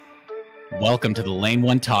Welcome to the Lane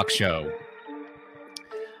One Talk Show.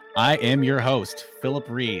 I am your host, Phillip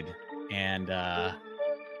Reid, and got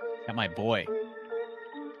my boy,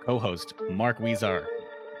 co-host, Mark Huizar.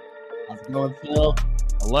 How's it going, Phil?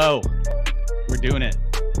 Hello. We're doing it.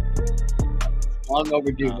 Long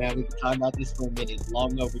overdue, man. We've been talking about this for a minute.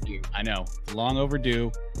 Long overdue. I know. Long overdue.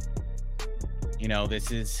 You know,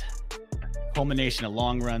 this is a culmination of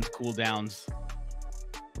long runs, cool downs,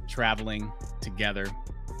 traveling together.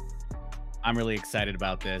 I'm really excited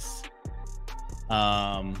about this.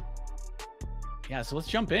 Yeah, so let's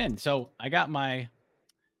jump in. So I got my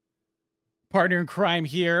partner in crime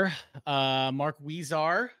here, Mark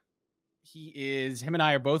Huizar. Him and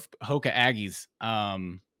I are both HOKA Aggies.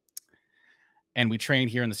 And we trained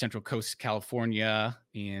here in the Central Coast, California,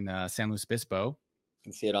 in San Luis Obispo. You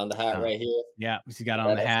can see it on the hat right here. Yeah, we got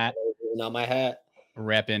on the hat. On my hat.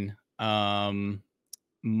 Repping.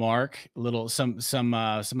 Mark, some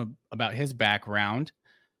about his background.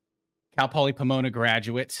 Cal Poly Pomona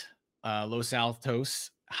graduate, Los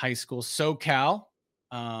Altos High School, SoCal.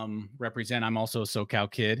 Represent. I'm also a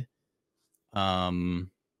SoCal kid.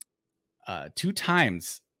 2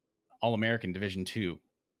 times All-American Division II.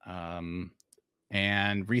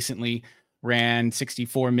 And recently ran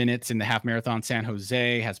 64 minutes in the half marathon San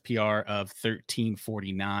Jose, has PR of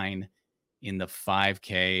 13:49 in the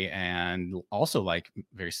 5K, and also, like,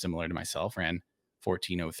 very similar to myself, ran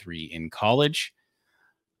 14:03 in college.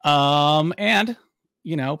 And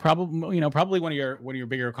probably one of your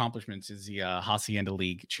bigger accomplishments is the Hacienda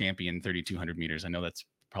League champion 3,200 meters. I know that's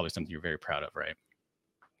probably something you're very proud of, right?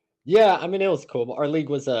 Yeah, I mean, it was cool. Our league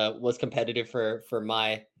was competitive for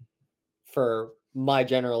my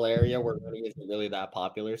general area where running isn't really that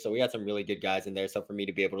popular. So we had some really good guys in there. So for me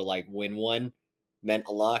to be able to like win one meant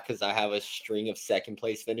a lot because I have a string of second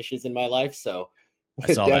place finishes in my life. So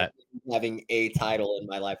I saw that. Having a title in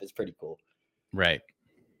my life is pretty cool. Right.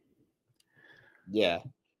 Yeah.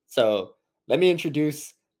 So let me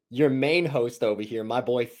introduce your main host over here, my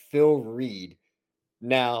boy Phil Reid.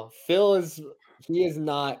 Now, Phil is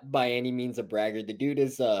not by any means a braggart. The dude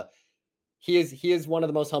is he is one of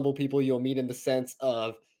the most humble people you'll meet in the sense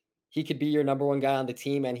of he could be your number one guy on the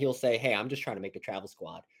team and he'll say, "Hey, I'm just trying to make the travel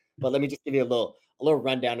squad." But let me just give you a little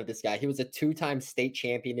rundown of this guy. He was a 2-time state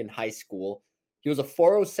champion in high school. He was a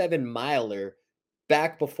 407 miler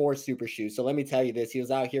back before Super Shoes. So let me tell you this. He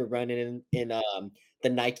was out here running in the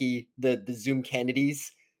Nike, the Zoom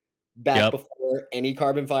Kennedys back before any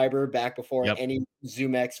carbon fiber, back before any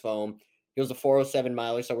Zoom X foam. He was a 407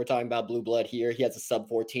 miler. So we're talking about blue blood here. He has a sub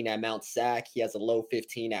 14 at Mount Sac. He has a low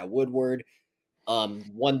 15 at Woodward.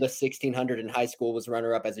 Won the 1600 in high school, was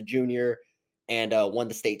runner up as a junior, and won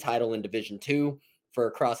the state title in Division II for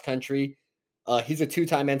cross country. He's a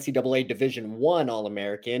 2-time NCAA Division I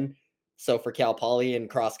All-American. So for Cal Poly in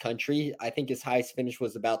cross country, I think his highest finish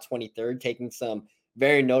was about 23rd, taking some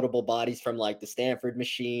very notable bodies from like the Stanford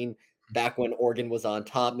machine back when Oregon was on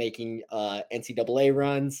top, making NCAA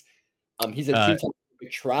runs. He's a 2-time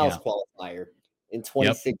trials qualifier in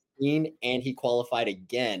 2016, and he qualified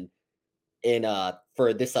again in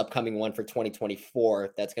for this upcoming one for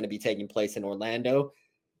 2024 that's going to be taking place in Orlando.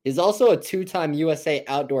 He's also a 2-time USA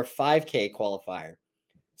Outdoor 5K qualifier.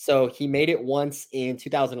 So he made it once in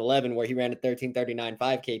 2011 where he ran a 13:39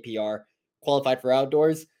 5K PR, qualified for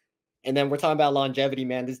outdoors. And then we're talking about longevity,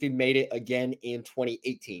 man. This dude made it again in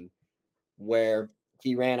 2018 where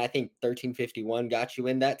he ran, I think, 13:51 got you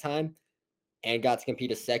in that time and got to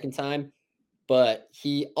compete a second time. But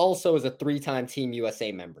he also is a 3-time Team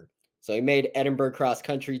USA member. So he made Edinburgh cross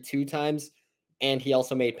country 2 times, and he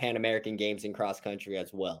also made Pan American Games in cross country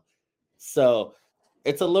as well. So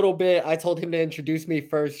it's a little bit, I told him to introduce me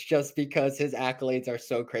first just because his accolades are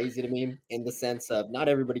so crazy to me in the sense of not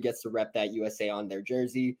everybody gets to rep that USA on their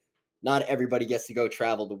jersey. Not everybody gets to go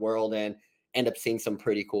travel the world and end up seeing some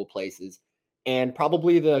pretty cool places. And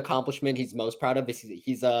probably the accomplishment he's most proud of is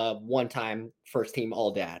he's a 1-time first team all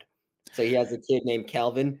dad. So he has a kid named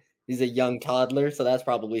Calvin. He's a young toddler. So that's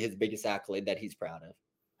probably his biggest accolade that he's proud of.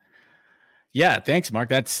 Yeah, thanks, Mark.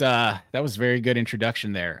 That was a very good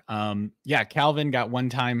introduction there. Yeah, Calvin got one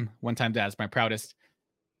time dad. It's my proudest,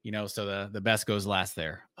 so the best goes last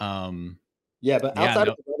there. But outside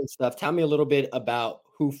of the running stuff, tell me a little bit about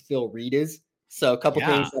who Phil Reid is. So a couple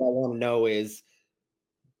things that I want to know is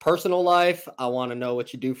personal life. I want to know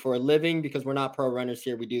what you do for a living because we're not pro runners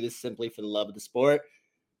here. We do this simply for the love of the sport.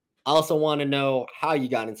 I also want to know how you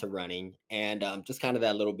got into running and just kind of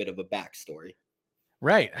that little bit of a backstory.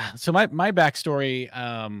 Right. So my backstory,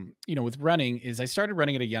 with running is I started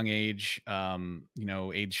running at a young age,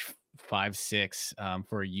 age 5, 6,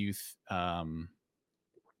 for a youth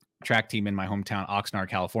track team in my hometown, Oxnard,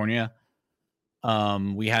 California.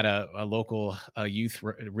 We had a local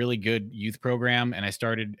really good youth program, and I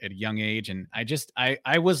started at a young age. And I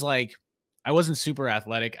was like, I wasn't super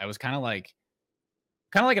athletic. I was kind of like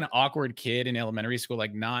an awkward kid in elementary school,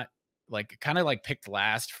 like not like kind of like picked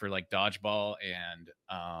last for like dodgeball and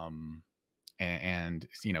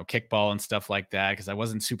kickball and stuff like that because I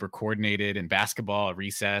wasn't super coordinated in basketball at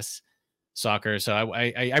recess, soccer. So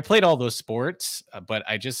I played all those sports, but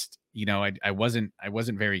I just I wasn't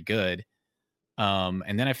very good.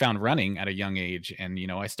 And then I found running at a young age, and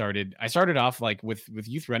I started off like with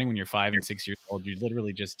youth running. When you're 5 and 6 years old, you're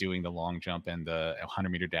literally just doing the long jump and the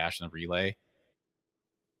 100-meter dash and the relay.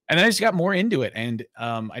 And then I just got more into it, and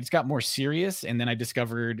I just got more serious. And then I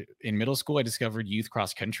discovered in middle school, I discovered youth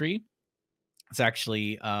cross country. It's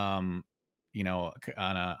actually, on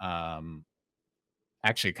a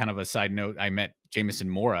actually kind of a side note. I met Jamison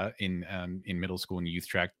Mora in middle school in youth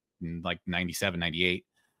track in like 97, 98.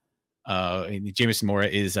 And Jamison Mora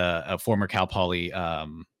is a former Cal Poly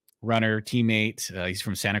runner teammate. He's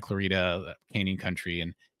from Santa Clarita, Canyon Country,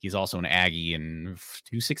 and he's also an Aggie in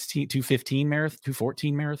 216, 215 marathon,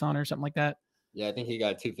 214 marathon or something like that. Yeah, I think he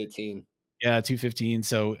got 215. Yeah, 215.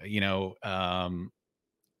 So,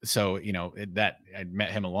 that I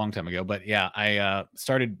met him a long time ago. But yeah, I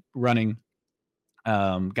started running,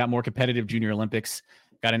 got more competitive junior Olympics,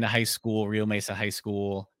 got into high school, Rio Mesa High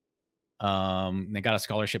School. They got a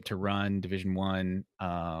scholarship to run Division 1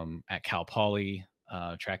 at Cal Poly,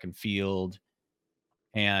 track and field.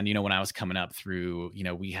 And, when I was coming up through,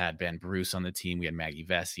 we had Ben Bruce on the team. We had Maggie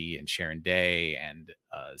Vesey and Sharon Day and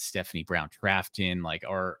Stephanie Brown Trafton. Like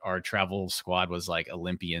our travel squad was like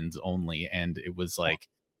Olympians only. And it was like,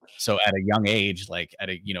 so at a young age, like at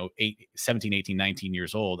a, 17, 18, 19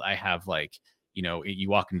 years old, I have like, you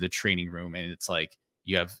walk into the training room and it's like,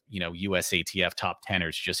 you have, USATF top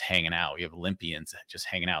teners just hanging out. You have Olympians just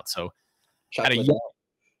hanging out. So at a Chocolate. young,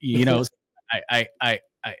 you know, I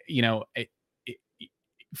it,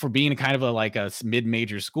 for being kind of a like a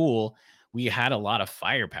mid-major school, we had a lot of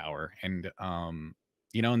firepower. And and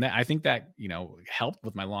that I think that helped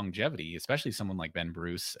with my longevity, especially someone like Ben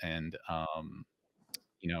Bruce, and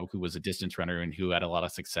who was a distance runner and who had a lot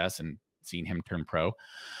of success, and seeing him turn pro.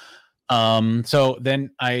 So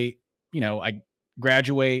then I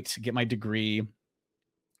graduate, get my degree,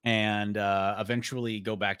 and eventually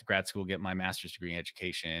go back to grad school, get my master's degree in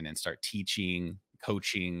education, and start teaching,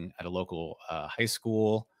 coaching at a local high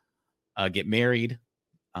school. Get married,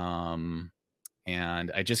 um,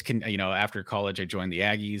 and I just can, after college, I joined the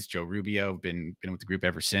Aggies. Joe Rubio, been with the group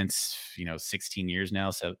ever since. 16 years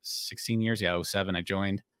now, so 16 years. Yeah, '07 I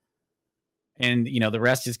joined, and the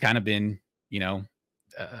rest has kind of been, the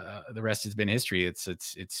rest has been history. It's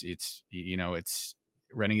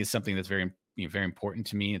running is something that's very important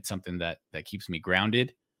to me. It's something that keeps me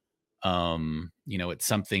grounded. It's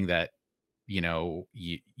something that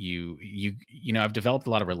I've developed a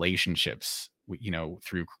lot of relationships,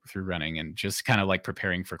 through running, and just kind of like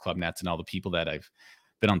preparing for club nets and all the people that I've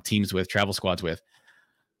been on teams with, travel squads with.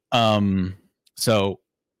 Um, so,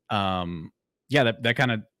 yeah, that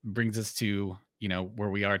kind of brings us to, where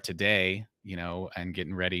we are today, and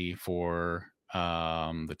getting ready for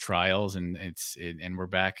the trials. And and we're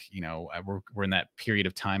back, we're in that period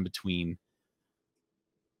of time between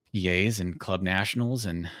PAs and club nationals.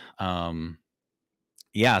 And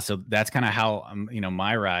yeah, so that's kind of how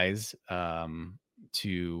my rise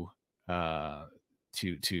to uh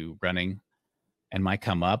running and my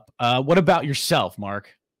come up. What about yourself,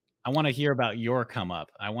 Mark? I want to hear about your come up.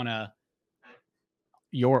 I want to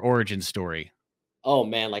your origin story. Oh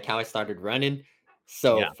man, like how I started running.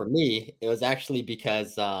 So Yeah. for me, it was actually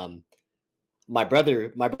because my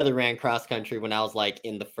brother ran cross country when I was like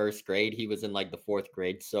in the first grade. He was in like the fourth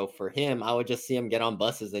grade. So for him, I would just see him get on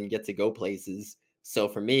buses and get to go places. So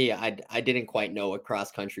for me, I didn't quite know what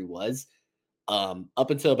cross country was.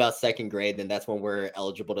 Up until about second grade, then that's when we're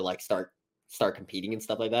eligible to like start competing and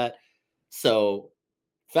stuff like that. So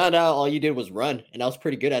found out all you did was run, and I was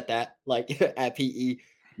pretty good at that, like at PE.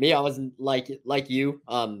 Me, I wasn't like you.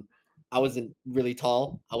 I wasn't really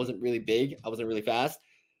tall. I wasn't really big. I wasn't really fast.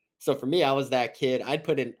 So for me, I was that kid. I'd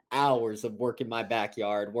put in hours of work in my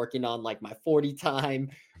backyard, working on like my 40 time,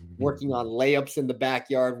 working on layups in the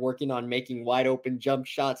backyard, working on making wide open jump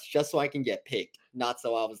shots just so I can get picked. Not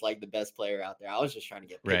so I was like the best player out there. I was just trying to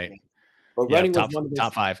get picked, Right. man. But Yeah. running was Top one of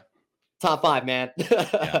top those five. top five, man.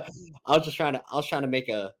 Yeah. I was trying to make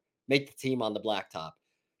the team on the blacktop.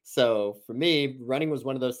 So for me, running was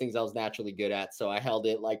one of those things I was naturally good at. So I held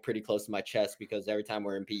it like pretty close to my chest because every time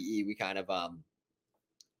we're in PE, we kind of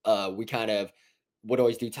would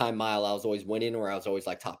always do time mile. I was always winning or I was always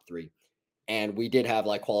like top three. and we did have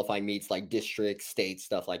like qualifying meets like districts, states,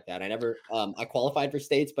 stuff like that. I never I qualified for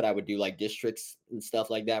states, but I would do like districts and stuff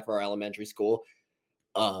like that for our elementary school.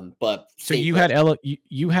 But So state goals.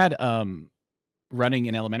 you had running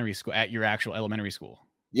in elementary school at your actual elementary school.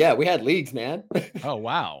 Yeah, we had leagues, man. Oh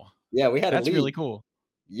wow. Yeah, we had a That's really league. cool.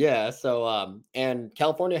 Yeah, so and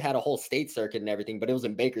California had a whole state circuit and everything, but it was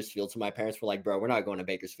in Bakersfield. So my parents were like, "Bro, we're not going to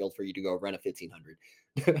Bakersfield for you to go run a 1500,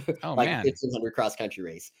 Oh like a man, 1500 cross country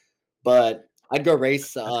race." But I'd go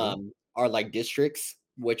race that's cool. our like districts,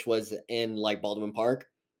 which was in like Baldwin Park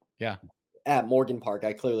Yeah. at Morgan Park.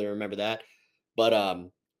 I clearly remember that. But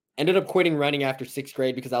ended up quitting running after 6th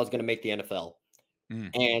grade because I was going to make the NFL Mm,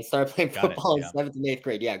 and started playing got it. football in Yeah. 7th and 8th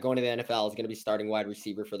grade. Yeah, going to the NFL, I was going to be starting wide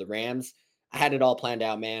receiver for the Rams. I had it all planned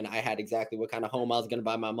out, man. I had exactly what kind of home I was going to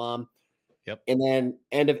buy my mom. Yep. And then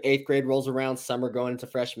end of 8th grade rolls around, summer going into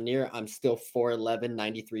freshman year. I'm still 4'11,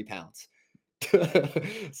 93 pounds.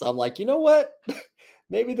 So I'm like, you know what?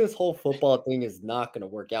 Maybe this whole football thing is not going to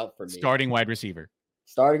work out for me. Starting wide receiver.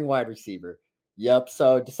 Starting wide receiver. Yep.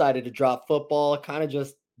 So decided to drop football. Kind of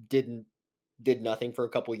just did nothing for a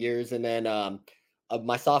couple years, and then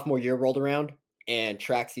my sophomore year rolled around, and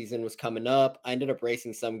track season was coming up. I ended up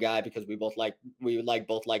racing some guy because both like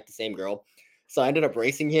the same girl. So I ended up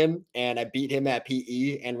racing him, and I beat him at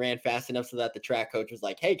PE and ran fast enough so that the track coach was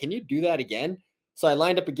like, "Hey, can you do that again?" So I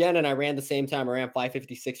lined up again, and I ran the same time. I ran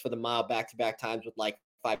 5:56 for the mile, back to back times with like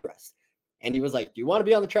 5 rest. And he was like, "Do you want to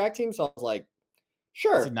be on the track team?" So I was like, Is it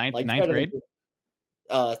 "Sure." Like ninth better than grade?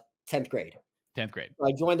 10th grade. 10th grade.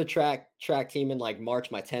 I joined the track team in like March,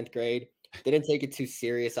 my 10th grade. Didn't take it too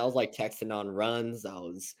serious. I was like texting on runs. I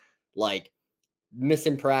was like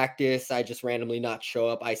missing practice. I just randomly not show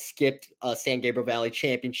up. I skipped San Gabriel Valley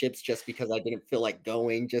championships just because I didn't feel like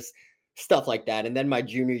going, just stuff like that. And then my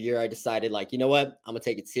junior year, I decided like, you know what? I'm gonna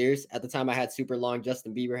take it serious. At the time, I had super long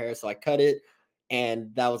Justin Bieber hair, so I cut it,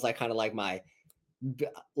 and that was like kind of like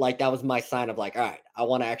like that was my sign of like, all right, I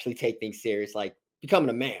want to actually take things serious, like becoming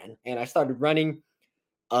a man. And I started running.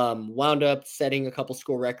 Wound up setting a couple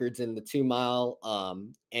school records in the 2 mile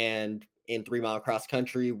and in 3 mile cross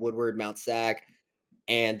country, Woodward, Mount Sac,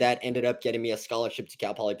 and that ended up getting me a scholarship to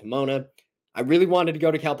Cal Poly Pomona. I really wanted to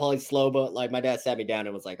go to Cal Poly SLO, but like my dad sat me down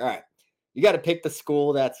and was like, "All right, you got to pick the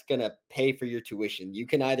school that's gonna pay for your tuition. You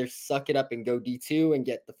can either suck it up and go D2 and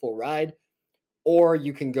get the full ride, or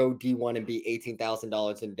you can go D1 and be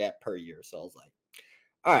 $18,000 in debt per year." So I was like,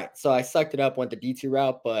 all right. So I sucked it up, went the D2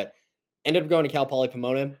 route, but ended up going to Cal Poly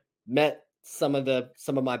Pomona. Met some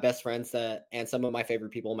of my best friends and some of my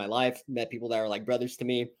favorite people in my life. Met people that are like brothers to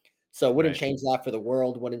me. So wouldn't Right. change that for the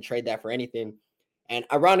world. Wouldn't trade that for anything. And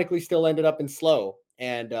ironically, still ended up in slow.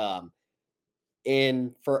 And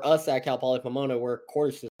in for us at Cal Poly Pomona, we're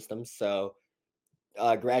quarter systems. So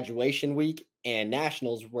graduation week and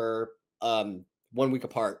nationals were 1 week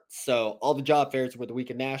apart. So all the job fairs were the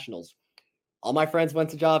week of nationals. All my friends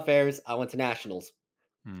went to job fairs. I went to nationals.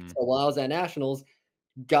 Hmm. So while I was at nationals,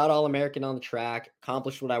 got all American on the track,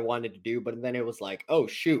 accomplished what I wanted to do. But then it was like, oh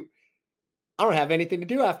shoot, I don't have anything to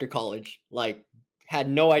do after college. Like, had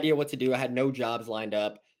no idea what to do. I had no jobs lined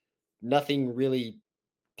up, nothing really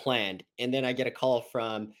planned. And then I get a call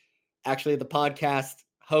from actually the podcast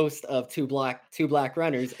host of Two Black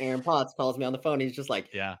Runners, Aaron Potts, calls me on the phone. He's just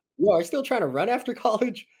like, Yeah. "You are still trying to run after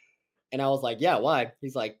college?" And I was like, "Yeah, why?"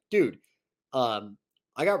 He's like, "Dude, um,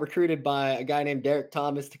 I got recruited by a guy named Derek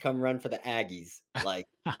Thomas to come run for the Aggies. Like,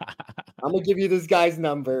 I'm gonna give you this guy's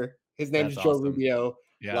number. His name's That's Joe awesome. Rubio.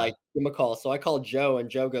 Yeah. Like, give him a call." So I called Joe, and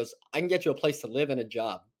Joe goes, "I can get you a place to live and a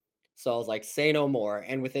job." So I was like, "Say no more."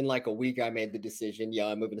 And within like a week, I made the decision. Yeah,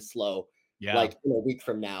 I'm moving to slow, Yeah. like in a week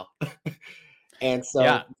from now. And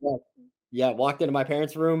Yeah. so yeah, walked into my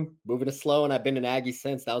parents' room, moving to slow, and I've been an Aggie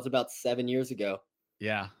since. That was about 7 years ago.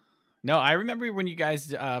 Yeah. No, I remember when you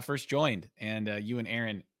guys first joined and you and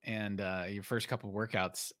Aaron and your first couple of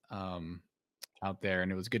workouts out there,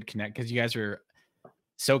 and it was good connect because you guys were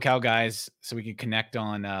SoCal guys, so we could connect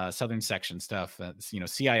on Southern Section stuff.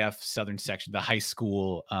 CIF Southern Section, the high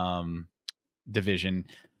school division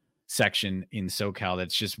section in SoCal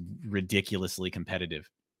that's just ridiculously competitive.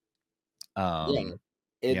 Yeah. Um,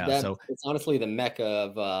 It yeah, that's so it's honestly the mecca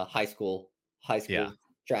of high yeah, school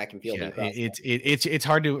track and field yeah, and cross it's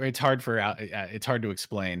hard to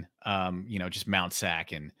explain. Just Mount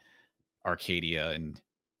Sac and Arcadia and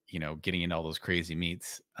getting into all those crazy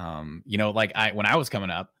meets. Like when I was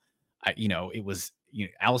coming up, it was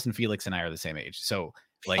Allison Felix and I are the same age, so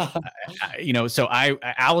like count.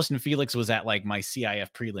 Allison Felix was at like my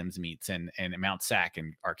CIF prelims meets and Mount Sac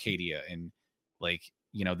and Arcadia and like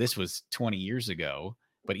this was 20 years ago,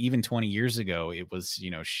 but even 20 years ago it was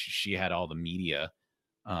she had all the media.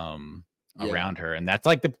 Yeah. around her, and that's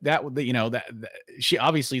like that she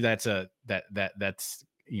obviously that's an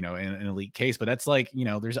elite case, but that's like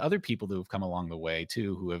there's other people who have come along the way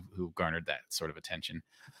too who've garnered that sort of attention.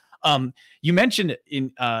 You mentioned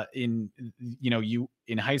in you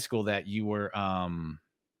in high school that you were kind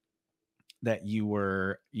of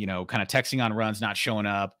texting on runs, not showing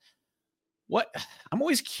up. What I'm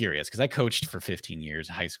always curious because I coached for 15 years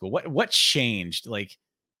in high school. What changed like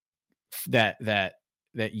that that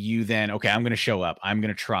that you then okay, I'm going to show up. I'm going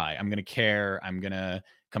to try. I'm going to care. I'm going to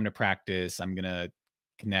come to practice. I'm going to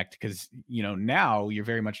connect because now you're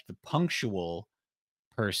very much the punctual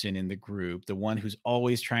person in the group, the one who's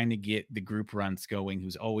always trying to get the group runs going,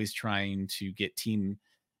 who's always trying to get team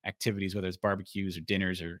activities, whether it's barbecues or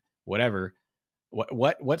dinners or whatever.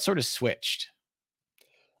 What sort of switched?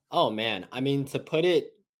 Oh man, I mean to put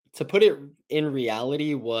it in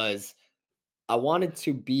reality was I wanted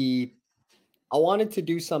to be I wanted to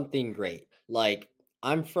do something great. Like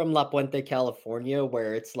I'm from La Puente, California,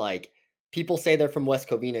 where it's like people say they're from West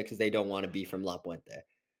Covina because they don't want to be from La Puente.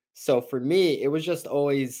 So for me, it was just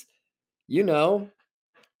always, you know,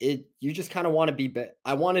 you just kind of want to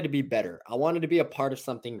I wanted to be better. I wanted to be a part of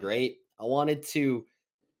something great. I wanted to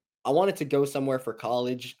go somewhere for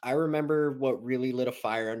college. I remember what really lit a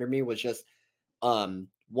fire under me was just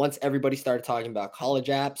once everybody started talking about college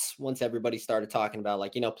apps, once everybody started talking about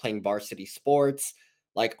like, playing varsity sports,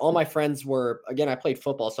 like all my friends were again, I played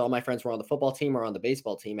football, so all my friends were on the football team or on the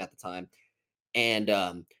baseball team at the time. And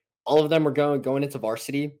all of them were going into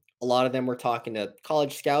varsity. A lot of them were talking to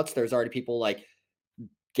college scouts. There's already people like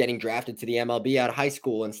getting drafted to the MLB out of high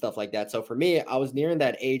school and stuff like that. So for me, I was nearing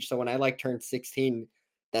that age. So when I like turned 16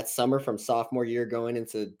 that summer from sophomore year going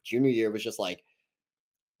into junior year, it was just like,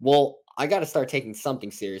 well, I got to start taking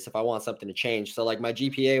something serious if I want something to change. So like my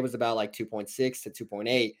GPA was about like 2.6 to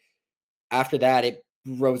 2.8. After that, it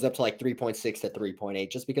rose up to like 3.6 to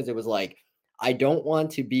 3.8 just because it was like I don't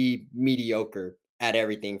want to be mediocre at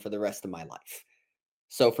everything for the rest of my life.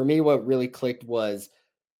 So for me, what really clicked was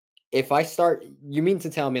if I start, you mean to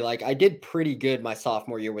tell me like I did pretty good my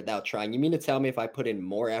sophomore year without trying. You mean to tell me if I put in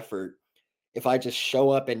more effort, if I just show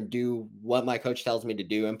up and do what my coach tells me to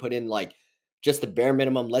do and put in like just the bare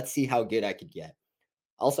minimum, let's see how good I could get.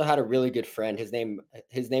 I also had a really good friend. His name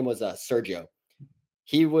was Sergio.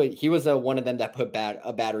 He was one of them that put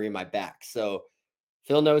a battery in my back. So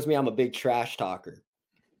Phil knows me. I'm a big trash talker.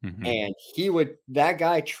 Mhm. And that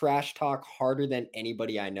guy trash talk harder than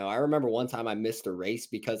anybody I know. I remember one time I missed a race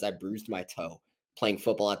because I bruised my toe playing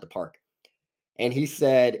football at the park. And he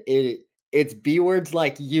said, it's B words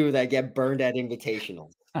like you that get burned at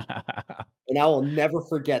invitationals. And I will never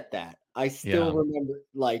forget that. I still Yeah. remember,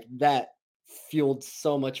 like, that fueled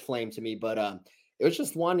so much flame to me, but, it was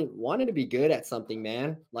just wanting to be good at something,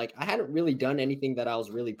 man. Like, I hadn't really done anything that I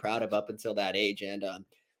was really proud of up until that age, and,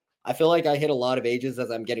 I feel like I hit a lot of ages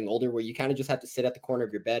as I'm getting older where you kinda just have to sit at the corner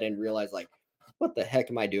of your bed and realize, like, "What the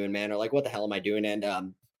heck am I doing, man?" Or, like, "What the hell am I doing?"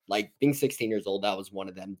 And, like, being 16 years old, that was one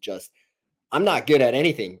of them. Just, I'm not good at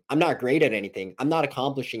anything. I'm not great at anything. I'm not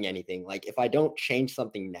accomplishing anything. Like, if I don't change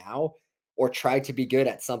something now or try to be good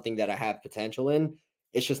at something that I have potential in,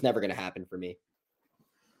 it's just never gonna happen for me.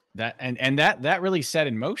 That really set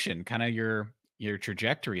in motion kind of your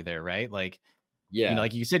trajectory there, right? Like, Yeah.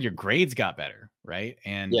 like you said, your grades got better, right?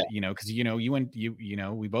 And Yeah. because you went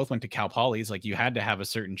we both went to Cal Polys, like you had to have a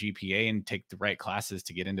certain GPA and take the right classes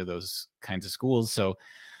to get into those kinds of schools. So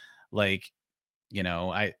like,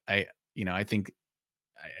 I think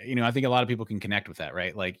I think a lot of people can connect with that,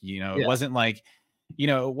 right? Like, Yeah. it wasn't like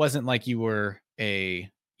you were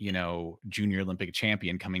a, junior Olympic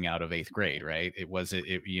champion coming out of eighth grade, right? It was,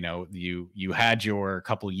 you had your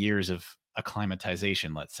couple years of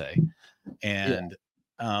acclimatization, let's say. Yeah. And,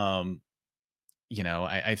 um,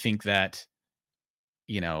 I think that,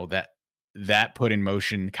 that put in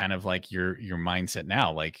motion kind of like your mindset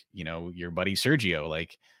now, like, your buddy Sergio,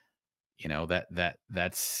 like,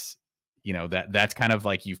 that's kind of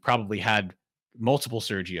like you've probably had multiple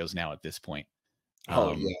Sergios now at this point.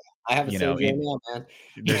 Oh, yeah. Um, I have a Sergio and now, man.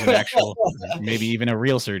 there's an actual maybe even a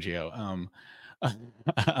real Sergio.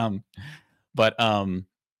 Um, but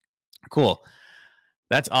cool.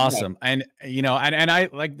 That's Yeah. awesome. And and I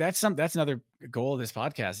like that's another goal of this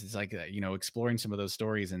podcast is like exploring some of those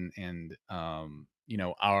stories and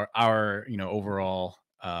our overall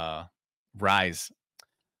rise.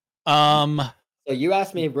 Um So you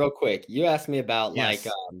asked me real quick, you asked me about, like,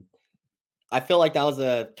 yes. I feel like that was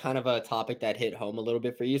a kind of a topic that hit home a little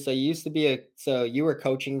bit for you. So you were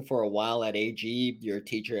coaching for a while at AG, you're a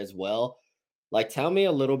teacher as well. Like, tell me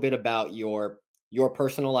a little bit about your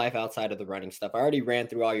personal life outside of the running stuff. I already ran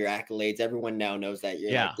through all your accolades. Everyone now knows that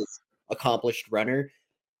you're like Yeah. this accomplished runner.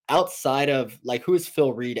 Outside of like, who is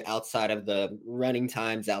Phil Reid outside of the running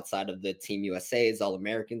times, outside of the Team USA's, All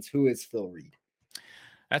Americans? Who is Phil Reid?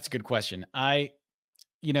 That's a good question. I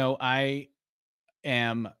am,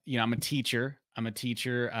 I'm a teacher. I'm a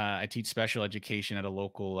teacher. I teach special education at a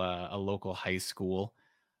local high school.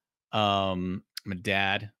 I'm a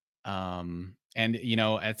dad. And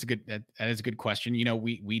that is a good question.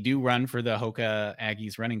 We do run for the HOKA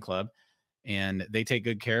Aggies Running Club, and they take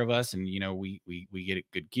good care of us. And we get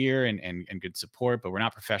good gear and good support, but we're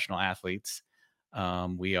not professional athletes.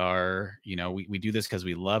 We are, we do this because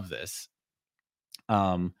we love this.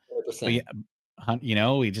 But yeah,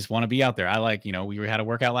 100%. we just want to be out there. I like, we had a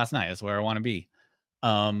workout last night. That's where I want to be.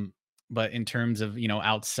 Um, but in terms of,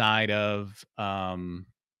 outside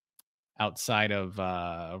of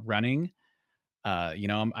running,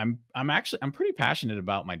 I'm pretty passionate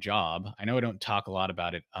about my job. I know I don't talk a lot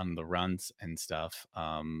about it on the runs and stuff,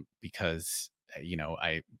 because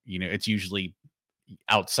it's usually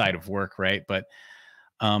outside of work, right? But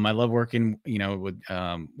I love working,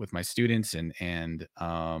 with my students, and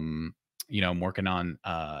I'm working on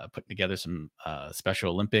putting together some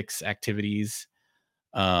Special Olympics activities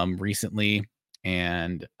recently.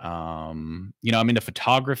 And I'm into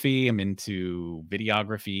photography, I'm into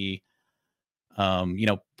videography,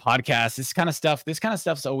 podcasts, this kind of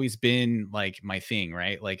stuff's always been like my thing,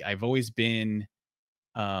 right? Like I've always been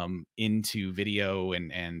into video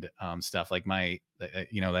and stuff like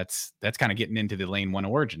that's kind of getting into the lane one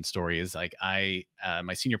origin story. Is like my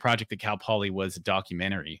senior project at Cal Poly was a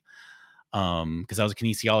documentary, because I was a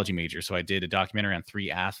kinesiology major, so I did a documentary on three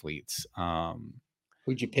athletes.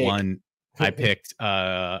 Who'd you pick? One, I picked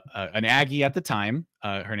an Aggie at the time.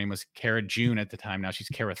 Her name was Kara June at the time. Now she's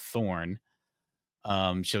Kara Thorne.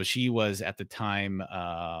 So she was at the time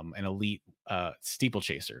an elite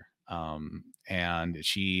steeplechaser. And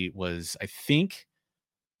she was, I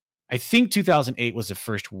think 2008 was the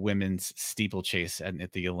first women's steeplechase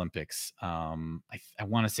at the Olympics. I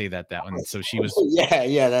want to say that one. So she was. Yeah,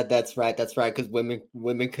 yeah, that's right. That's right. Because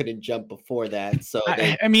women couldn't jump before that, so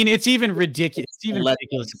they I mean, it's even ridiculous. It's even let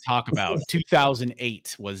ridiculous to talk about.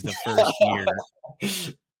 2008 was the first year.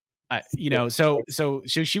 So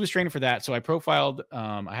she was training for that. So I profiled.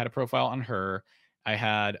 I had a profile on her. I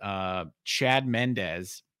had Chad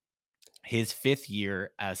Mendez, his fifth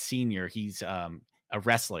year as senior. He's a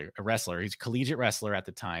wrestler. He's a collegiate wrestler at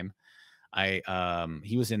the time.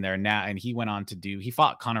 He was in there now, and he went on to he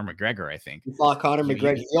fought Conor McGregor, I think. You saw Conor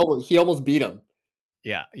McGregor. He He almost beat him.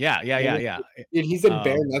 Yeah, yeah, yeah, yeah, yeah. Dude, he's in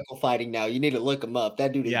bare Um, knuckle fighting now. You need to look him up.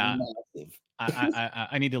 That dude is yeah, massive.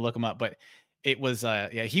 I need to look him up, but it was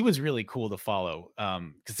yeah, he was really cool to follow.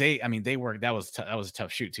 Because they work, that was a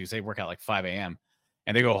tough shoot too. So they work out like 5 a.m.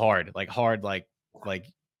 and they go hard, like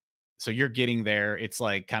so you're getting there. It's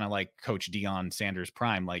like kind of like Coach Deion Sanders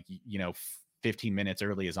prime, like 15 minutes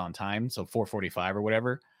early is on time, so 4:45 or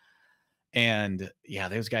whatever. And yeah,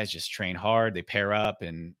 those guys just train hard. They pair up,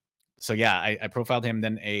 and so yeah, I profiled him.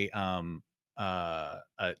 Then a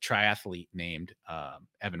triathlete named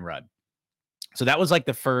Evan Rudd. So that was like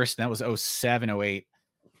the first. That was 07, 08,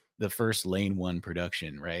 the first Lane One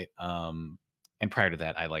production, right? And prior to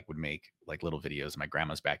that, I would make like little videos in my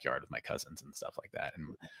grandma's backyard with my cousins and stuff like that.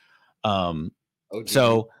 And OG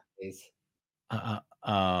so days. uh,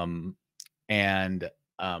 um, and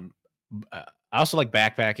I also like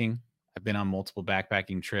backpacking. I've been on multiple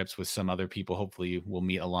backpacking trips with some other people. Hopefully, we'll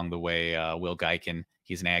meet along the way. Will Geiken,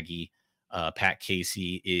 he's an Aggie. Pat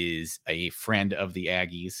Casey is a friend of the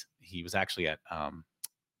Aggies. He was actually at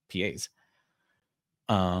PA's.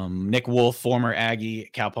 Nick Wolf, former Aggie,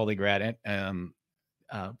 Cal Poly grad,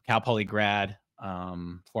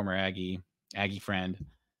 former Aggie friend,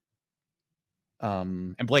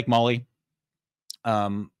 and Blake Molly,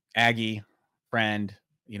 Aggie friend.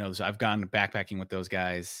 So I've gone backpacking with those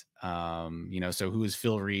guys. So who is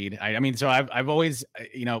Phil Reid? I mean, so I've always,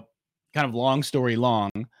 kind of long story long.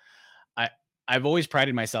 I I've always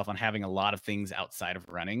prided myself on having a lot of things outside of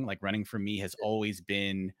running. Like running for me has always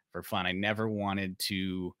been for fun. I never wanted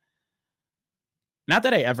to. Not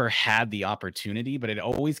that I ever had the opportunity, but it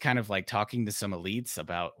always kind of like talking to some elites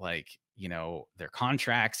about like, their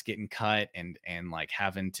contracts getting cut and like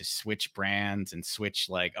having to switch brands and switch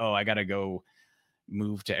like, oh, I got to go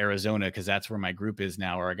move to Arizona because that's where my group is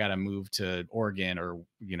now, or I got to move to Oregon or,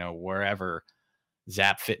 wherever,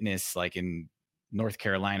 Zap Fitness, like in North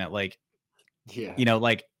Carolina. Like, Yeah.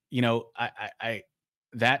 I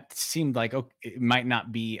that seemed like, okay, it might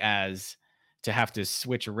not be as to have to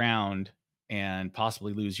switch around and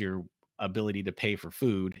possibly lose your ability to pay for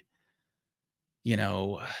food,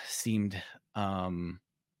 seemed, um,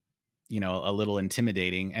 a little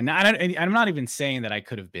intimidating. And I'm not even saying that I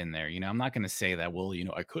could have been there. I'm not going to say that, well,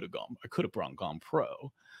 I could have gone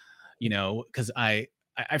pro, because I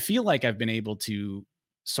feel like I've been able to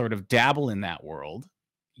sort of dabble in that world.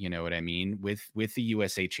 You know what I mean? With the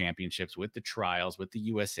USA championships, with the trials, with the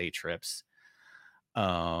USA trips.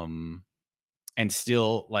 Um, and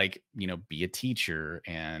still be a teacher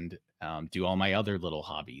and do all my other little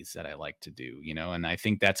hobbies that I like to do, and I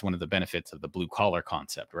think that's one of the benefits of the blue collar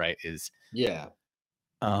concept, right? Is Yeah.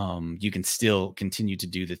 you can still continue to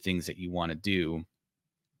do the things that you want to do,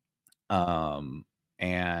 um,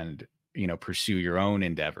 and pursue your own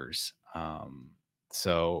endeavors.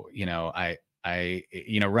 So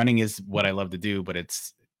running is what I love to do, but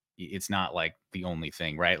it's not like the only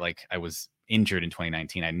thing, right? Like I was injured in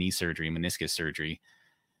 2019, I had knee surgery, meniscus surgery,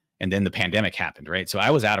 and then the pandemic happened, right? So I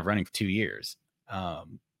was out of running for 2 years.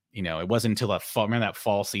 It wasn't until that fall. Remember that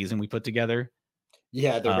fall season we put together?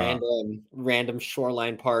 Yeah, the Uh, random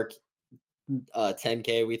Shoreline Park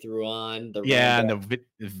 10K we threw on, the yeah, random and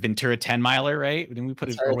the Ventura 10 miler, right? Didn't we put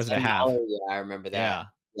it, or Ventura was it a 10 half? miler, yeah, I remember that. Yeah,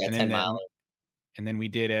 Yeah, and 10 then miler. we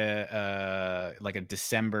did like a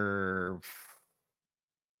December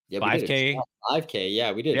Yeah, we did a 5K. track 5K,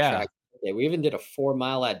 yeah, we did a track Yeah, 5K. We even did a 4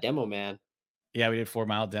 mile at Demo Man. yeah, we did 4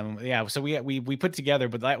 mile demo. Yeah, so we put together,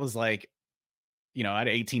 but that was like I had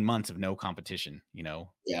 18 months of no competition.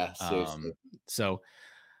 Yeah, seriously. So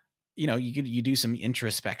you do some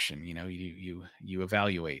introspection, you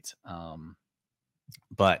evaluate.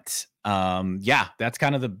 But yeah, that's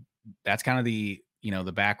kind of the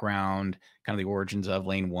the background, kind of the origins of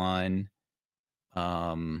lane one.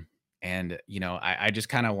 And I just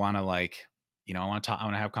kind of want to I want to talk, I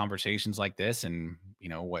want to have conversations like this, and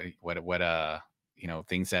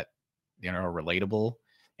things that are relatable,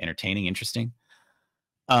 entertaining, interesting.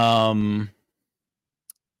 um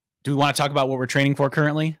do we want to talk about what we're training for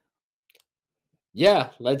currently? Yeah,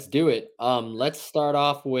 let's do it. Let's start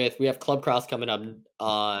off with we have Club Cross coming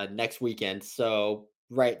up next weekend. So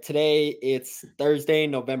right today it's Thursday,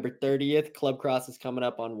 November 30th. Club Cross is coming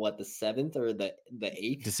up on what, the 7th or the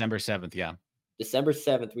 8th? December 7th, yeah. December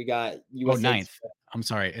 7th. We got Oh, USA. 9th. I'm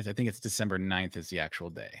sorry, I think it's December 9th is the actual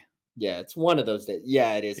day. Yeah, it's one of those days.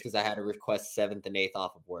 Yeah, it is because I had to request 7th and 8th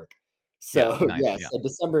off of work. Yeah, So 9th, yeah, yeah. so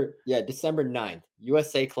December 9th,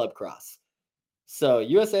 USA Club Cross. So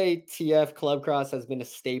USATF Club Cross has been a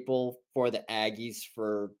staple for the Aggies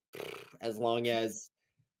for as long as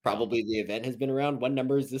Yeah. probably the event has been around. What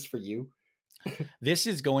number is this for you? This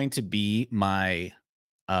is going to be my,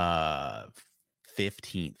 uh,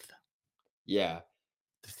 15th. Yeah.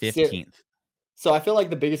 The So 15th. so I feel like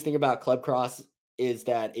the biggest thing about Club Cross is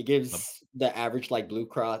that it Club. gives the average like blue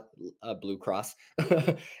cross.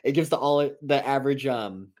 It gives the average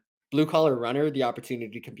blue collar runner the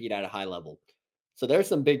opportunity to compete at a high level. So there's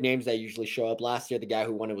some big names that usually show up. Last year, the guy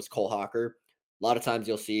who won it was Cole Hawker. A lot of times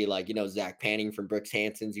you'll see like, Zach Panning from Brooks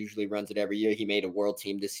Hanson's usually runs it every year. He made a world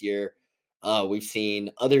team this year. We've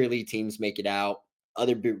seen other elite teams make it out,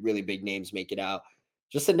 other really big names make it out.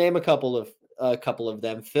 Just to name a couple of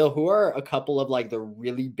them. Phil, who are a couple of like the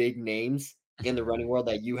really big names in the running world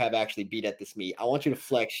that you have actually beat at this meet? I want you to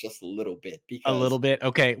flex just a little bit A because little bit.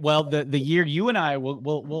 Okay. Well, the year you and I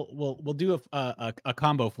we'll do a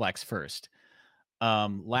combo flex first.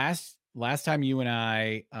 Last time you and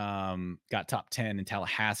I got top 10 in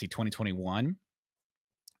Tallahassee 2021.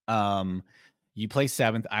 Um you placed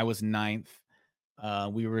 7th, I was 9th.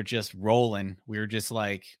 We were just rolling. We were just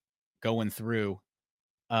like going through.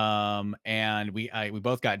 And we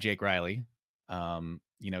both got Jake Riley.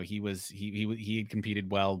 He had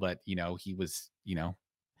competed well, but he was,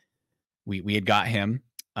 we had got him.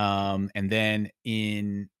 And then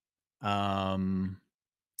um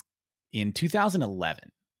in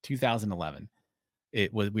 2011, we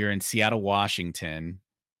were in Seattle, Washington.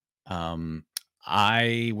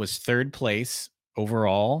 I was 3rd place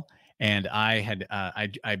overall, and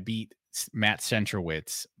I beat Matt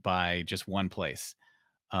Centrowitz by just 1 place.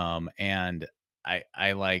 And I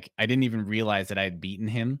didn't even realize that I had beaten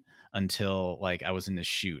him until like I was in the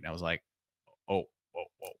chute. I was like, oh, whoa,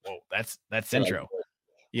 whoa, whoa, that's you're like, Centro. hold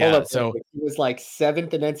Yeah. up real So quick. He was like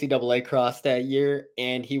 7th in NCAA cross that year,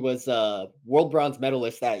 and he was a world bronze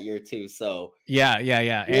medalist that year too. So yeah, yeah,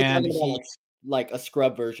 yeah. we were And talking about like a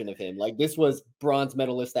scrub version of him. Like this was bronze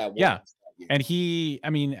medalist at yeah. Worlds that year. And I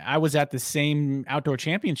mean, I was at the same outdoor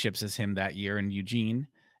championships as him that year in Eugene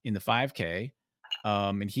in the 5K.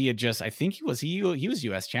 And he had just, I think he was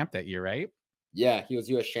US champ that year, right? Yeah, he was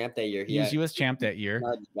US champ that year. He was US champ that year.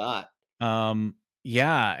 Got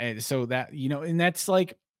Yeah. And so and that's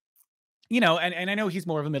like, and I know he's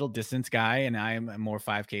more of a middle distance guy, and I'm a more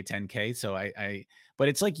 5K, 10K. So but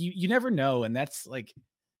it's like you never know, and that's like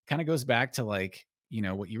kind of goes back to like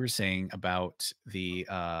what you were saying about the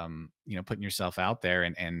putting yourself out there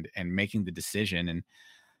and making the decision. And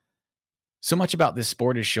so much about this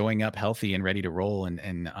sport is showing up healthy and ready to roll,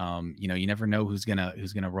 and you never know who's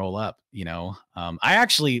gonna roll up. I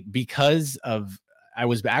actually, because of I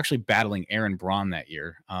was actually battling Aaron Braun that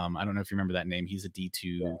year. I don't know if you remember that name. He's a Yeah.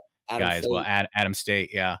 D2 Adam guy as well. State. Adam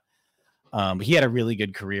State, yeah. But he had a really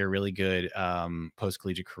good career, really good post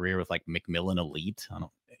collegiate career with like Macmillan Elite. I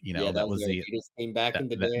don't, Yeah, that that was was their the Adidas team back that, in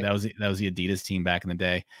the that day. that was that was the Adidas team back in the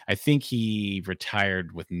day. I think he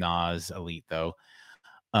retired with Nas Elite though.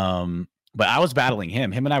 But I was battling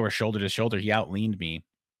him. Him and I were shoulder to shoulder. He outleaned me,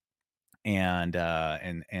 and yeah,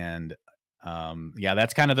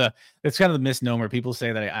 that's kind of the misnomer. People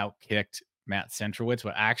say that I outkicked Matt Centrowitz,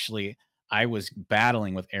 but actually I was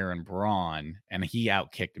battling with Aaron Braun, and he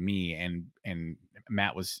outkicked me, and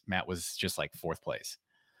Matt was just like fourth place.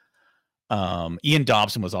 Ian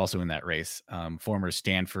Dobson was also in that race. Former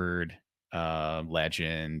Stanford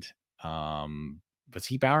legend. Um, was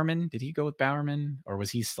he Bowerman? Did he go with Bowerman, or was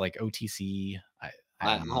he like OTC? I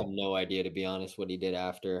have no idea, to be honest, what he did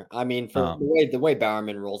after. I mean, for Um, the way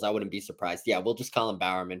Bowerman rolls, I wouldn't be surprised. Yeah, we'll just call him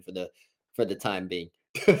Bowerman for the time being.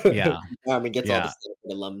 yeah, Bowerman gets all the yeah,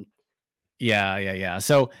 Stanford alum. yeah, yeah, yeah.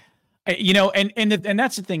 So, and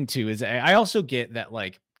that's the thing too is I also get that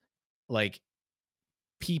like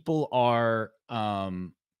people are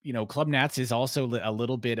Club Nats is also a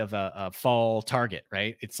little bit of a fall target,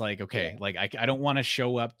 right? It's like, okay, Yeah, like I don't want to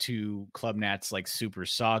show up to Club Nats like super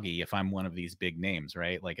soggy if I'm one of these big names,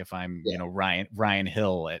 right? Like if I'm yeah. Ryan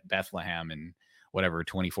Hill at Bethlehem in whatever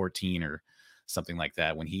 2014 or something like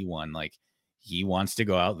that when he won. Like he wants to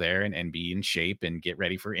go out there and be in shape and get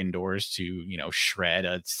ready for indoors to shred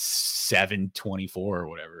a 7:24 or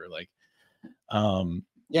whatever. Like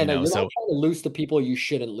Yeah, no, you're not so trying to lose to people you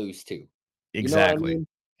shouldn't lose to. You know what I exactly. mean?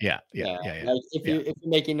 Yeah, yeah, Yeah, yeah, yeah, like, if yeah. you're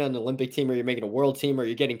making an Olympic team or you're making a world team or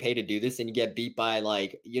you're getting paid to do this and you get beat by,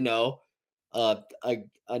 like, a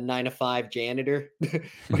 9 to 5 janitor,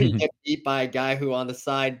 or you get beat by a guy who on the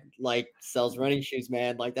side, like, sells running shoes,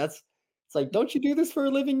 man, like, it's like, "Don't you do this for a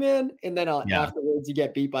living, man?" And then, Yeah, afterwards, you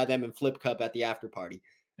get beat by them in flip cup at the after party.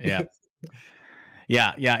 yeah,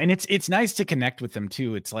 yeah, yeah, and it's nice to connect with them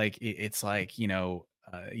too. It's like,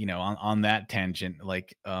 on that tangent,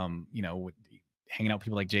 like, with hanging out with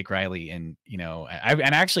people like Jake Riley and,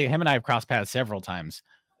 and actually him and I have crossed paths several times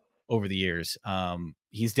over the years.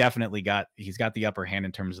 He's got the upper hand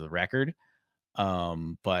in terms of the record.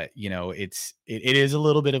 But, it is a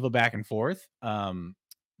little bit of a back and forth.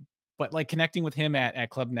 But, like, connecting with him at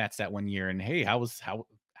Club Nets that one year and, "Hey, how was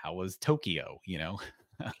Tokyo?"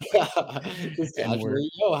 Just And we're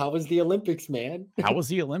casually, "Yo, how was the Olympics, man?" how was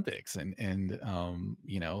the Olympics? So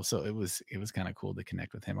it was kinda cool to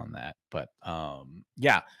connect with him on that. But,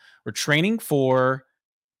 yeah, we're training for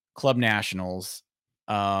club nationals.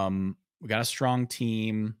 We got a strong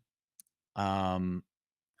team. Um,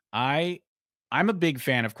 I I'm a big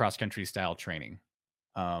fan of cross country style training.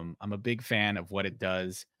 I'm a big fan of what it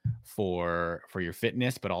does for your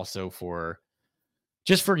fitness, but also for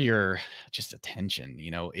your just attention.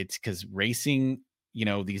 It's because racing,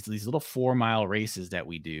 these little 4 mile races that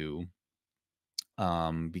we do,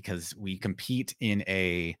 because we compete in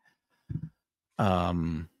a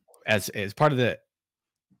as part of the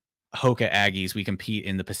HOKA Aggies, we compete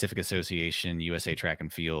in the Pacific Association USA Track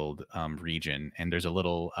and Field region, and there's a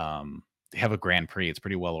little they have a Grand Prix. It's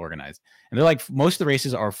pretty well organized, and they're like most of the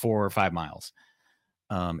races are 4 or 5 miles.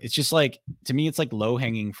 It's just like to me, it's like low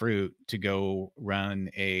hanging fruit to go run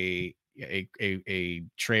a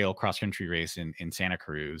trail cross country race in Santa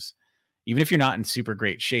Cruz. Even if you're not in super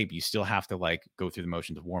great shape, you still have to like go through the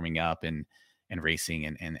motions of warming up and racing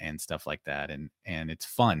and stuff like that. And it's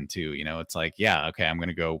fun too. It's like, yeah, okay, I'm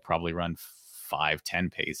gonna go probably run 5:10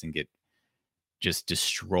 pace and get just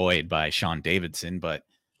destroyed by Sean Davidson, but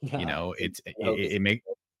Yeah, it's it, I hope it, it's it make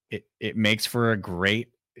it makes for a great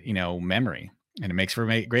memory, and it makes for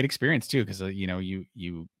a great experience too because you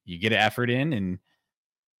get effort in and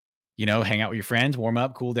hang out with your friends, warm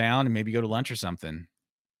up, cool down, and maybe go to lunch or something.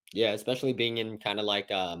 Yeah, especially being in kinda like,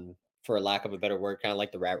 for lack of a better word, kinda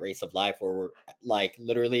like the rat race of life where we're like,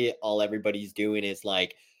 literally all everybody's doing is,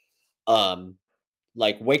 um,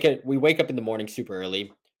 we wake up in the morning super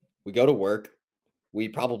early, we go to work, we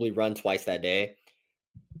probably run twice that day,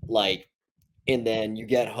 like, and then you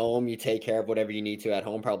get home, you take care of whatever you need to at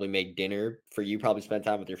home, probably make dinner. For you, probably spend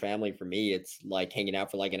time with your family. For me, it's like hanging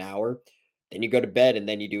out for like an hour. Then you go to bed and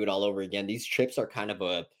then you do it all over again. These trips are kind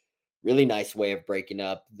of really nice way of breaking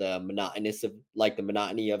up the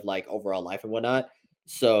monotony of like overall life and whatnot.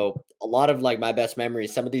 So a lot of like my best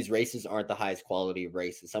memories, some of these races aren't the highest quality of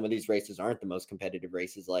races. Some of these races aren't the most competitive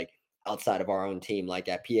races, like outside of our own team. Like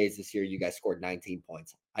at PAs this year, you guys scored 19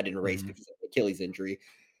 points. I didn't race Mhm. because of Achilles injury,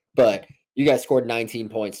 but you guys scored 19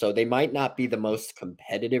 points. So they might not be the most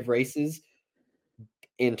competitive races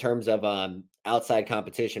in terms of outside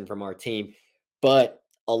competition from our team, but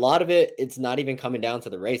a lot of it, it's not even coming down to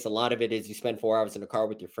the race. A lot of it is you spend 4 hours in the car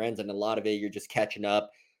with your friends, and a lot of it you're just catching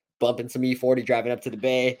up, bumping some E40, driving up to the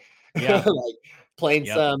bay, Yeah. like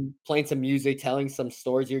Yep. playing some music, telling some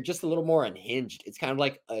stories. You're just a little more unhinged. It's kind of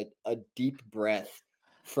like a deep breath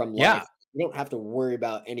from Yeah. life. You don't have to worry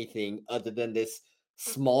about anything other than this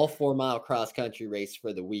small 4 mile cross country race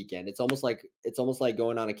for the weekend. It's almost like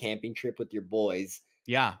going on a camping trip with your boys,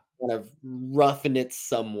 Yeah. kind of roughing it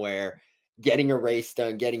somewhere, getting a race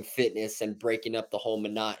done, getting fitness, and breaking up the whole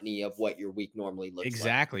monotony of what your week normally looks like.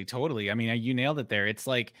 Exactly, totally. I mean, you nailed it there. It's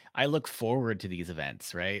like I look forward to these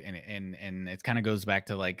events, right? And it kind of goes back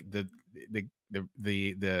to like the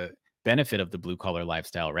benefit of the blue collar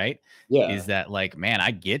lifestyle, right? Is Yeah. that like, man, I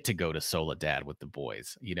get to go to Soledad with the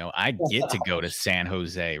boys. I get to go to San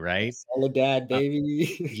Jose, right? Soledad, Uh,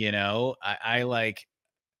 baby. I like,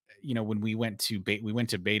 when we went to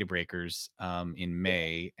Beta Breakers in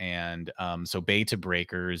May, and so Beta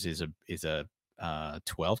Breakers is a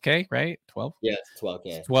 12K, right? 12? Yeah, it's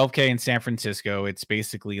 12K. 12K in San Francisco. It's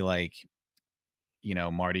basically like,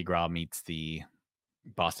 Mardi Gras meets the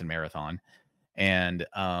Boston Marathon. And,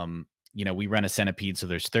 we run a centipede. So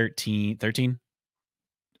there's 13,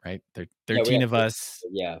 right? 13 Yeah. of us.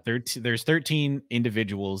 Yeah. 13, there's 13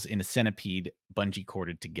 individuals in a centipede bungee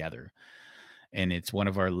corded together. And it's one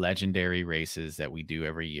of our legendary races that we do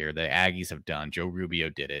every year. The Aggies have done. Joe Rubio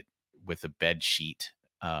did it with a bed sheet,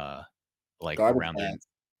 like Garbage around their, bags.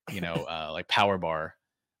 like power bar,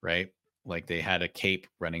 right? Like they had a cape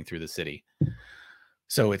running through the city.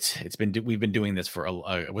 So we've been doing this for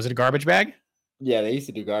was it a garbage bag? Yeah, they used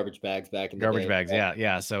to do garbage bags back in the Garbage day. bags, yeah,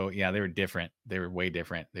 yeah. So yeah, they were different. They were way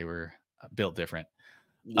different. They were built different.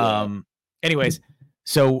 Yeah. Um, anyways,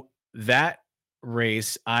 so that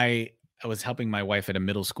race, I was helping my wife at a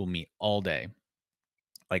middle school meet all day,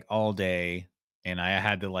 like all day, and I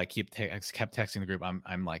had to like kept texting the group.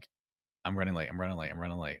 I'm like, I'm running late. I'm running late. I'm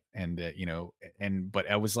running late. And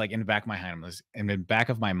but I was like in the back of my mind, in the back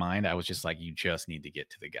of my mind, I was just like, you just need to get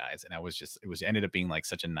to the guys. And it was ended up being like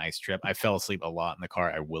such a nice trip. I fell asleep a lot in the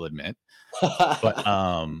car, I will admit, but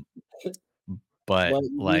What,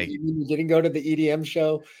 like, you didn't go to the EDM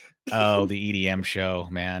show? oh, the EDM show,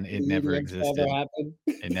 man, The it never EDM show ever existed.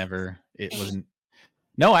 happened? It wasn't.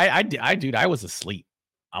 No, dude, I was asleep.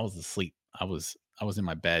 I was asleep. I was in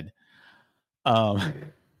my bed. Um,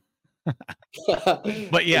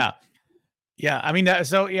 but yeah, yeah. I mean,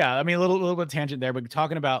 yeah. I mean, a little bit of tangent there, but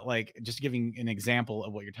talking about like just giving an example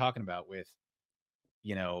of what you're talking about with,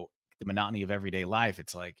 you know, the monotony of everyday life.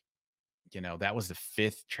 It's like, that was the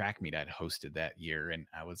fifth track meet I'd hosted that year, and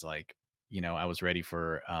I was like, I was ready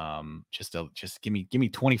for just give me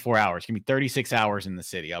 24 hours, give me 36 hours in the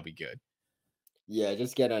city, I'll be good. Yeah,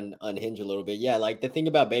 just get unhinge a little bit. Yeah, like the thing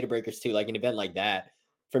about beta breakers too, like an event like that,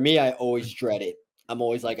 for me, I always dread it. I'm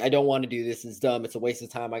always like, I don't want to do this. It's dumb. It's a waste of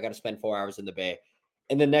time. I got to spend 4 hours in the bay.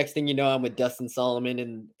 And the next thing you know, I'm with Dustin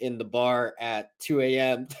Solomon in the bar at 2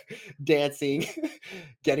 a.m. dancing,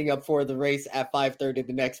 getting up for the race at 5:30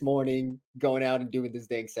 the next morning, going out and doing this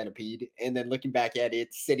dang centipede, and then looking back at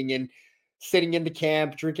it, sitting in the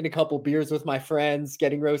camp, drinking a couple beers with my friends,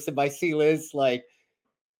 getting roasted by Silas, like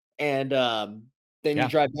and, then you Yeah,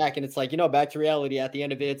 drive back and it's like, back to reality at the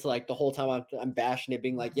end of it, it's like the whole time I'm bashing it,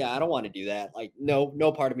 being like, "Yeah, I don't wanna do that." Like,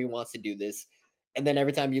 no part of me wants to do this. And then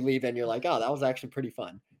every time you leave and you're like, "Oh, that was actually pretty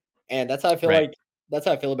fun." And right. that's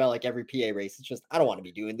how I feel about, like, every PA race. It's just, I don't wanna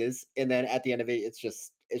be doing this. And then at the end of it, it's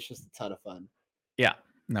just a ton of fun. Yeah.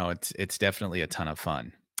 No, it's definitely a ton of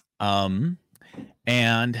fun. Um,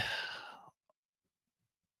 and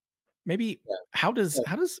maybe Yeah. how does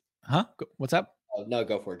huh? What's up? Oh, no,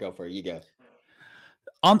 go for it, you go.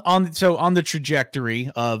 On the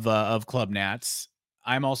trajectory of Club Nats,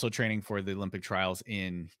 I'm also training for the Olympic trials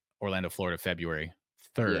in Orlando, Florida, February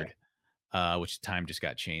Yeah. 3rd, which time just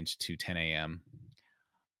got changed to 10 a.m.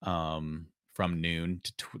 From noon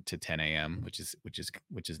to 10 a.m., which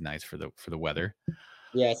is nice for the weather.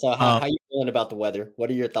 Yeah, so how Um, you feeling about the weather?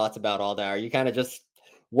 What are your thoughts about all that? Are you kinda just,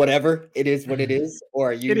 whatever, it is what it is? Or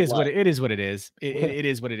are it you is like what it is what it is. It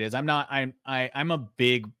is what it is. I'm a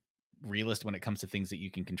big realist when it comes to things that you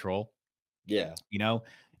can control. Yeah. You know,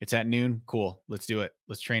 it's at noon. Cool. Let's do it.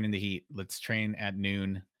 Let's train in the heat. Let's train at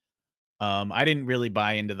noon. I didn't really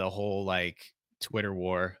buy into the whole like Twitter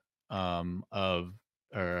war of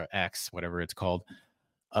or X, whatever it's called,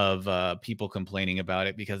 of people complaining about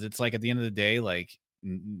it because it's like at the end of the day, like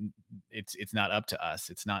it's not up to us.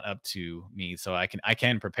 It's not up to me. So I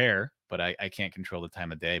can prepare, but I can't control the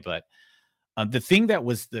time of day. But the thing that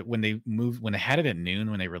was that when they had it at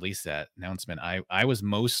noon when they released that announcement, I was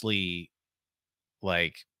mostly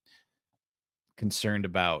like concerned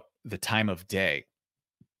about the time of day.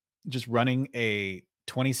 Just running a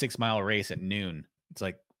 26-mile race at noon. It's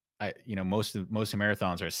like most of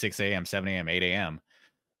marathons are 6 a.m., 7 a.m., 8 a.m.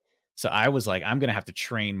 So I was like, I'm gonna have to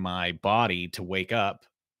train my body to wake up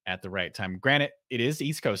at the right time. Granted, it is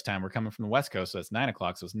East Coast time. We're coming from the West Coast, so it's 9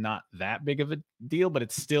 o'clock. So it's not that big of a deal, but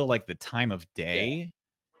it's still like the time of Yeah. day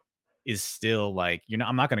is still like,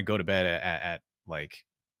 I'm not gonna go to bed at like,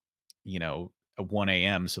 at 1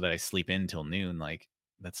 a.m. so that I sleep in till noon. Like,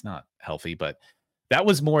 that's not healthy. But that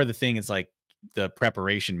was more the thing, is like the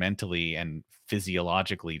preparation mentally and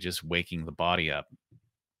physiologically, just waking the body up.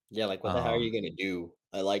 Yeah, like, what the hell are you Um, gonna do?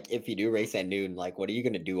 Like, if you do race at noon, like, what are you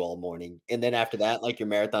gonna do all morning? And then after that, like, your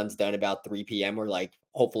marathon's done about 3 p.m. or, like,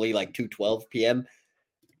 hopefully, like, 2:12 p.m.,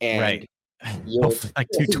 right. and you're Hopefully like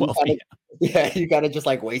you 2:12 kinda p.m. yeah, you kinda just,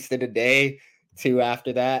 like, wasted a day, 2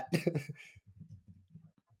 after that,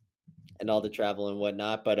 and all the travel and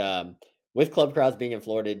whatnot, but, with Club Cross being in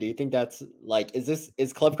Florida, do you think that's, like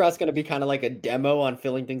is Club Cross gonna be kinda like a demo on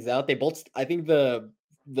filling things out? They both I think the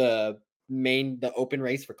open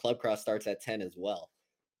race for Club Cross starts at 10 as well.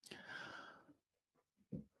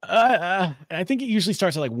 I think it usually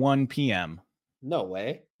starts at like 1 p.m. No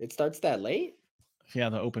way. It starts that late? Yeah,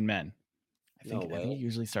 the open men. No I think it way.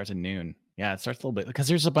 usually starts at noon. Yeah, it starts a little bit because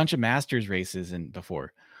there's a bunch of masters races and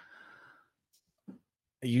before.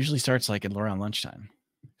 It usually starts like at around lunchtime.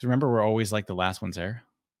 'Cause remember, we're always like the last ones there.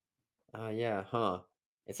 Yeah, huh.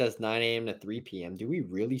 It says 9 AM to 3 PM. Do we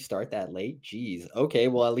really start that late? Jeez. Okay,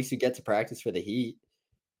 well, at least you get to practice for the heat.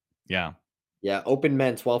 Yeah. Yeah, open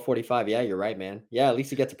men 12:45. Yeah, you're right, man. Yeah, at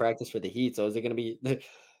least you get to practice for the heat. So is it gonna be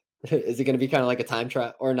is it gonna be kinda like a time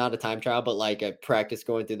trial or not a time trial, but like a practice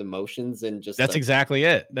going through the motions and just That's like exactly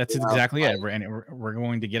it. That's figure out, exactly it. like We're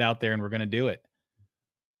going to get out there and we're gonna do it.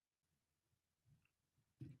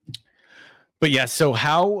 But yeah, so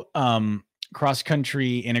how cross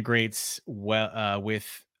country integrates with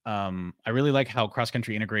I really like how cross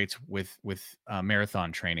country integrates with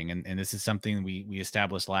marathon training, and this is something we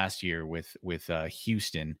established last year with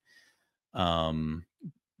Houston um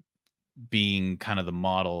being kind of the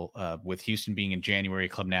model, with Houston being in January,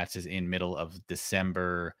 Club Nats is in middle of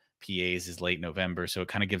December, PAs is late November, so it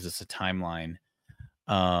kind of gives us a timeline.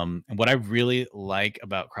 And what I really like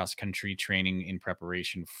about cross country training in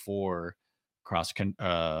preparation for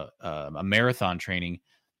a marathon training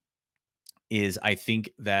is I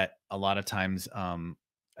think that a lot of times,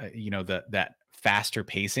 that faster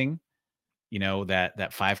pacing, that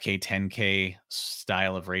 5K, 10K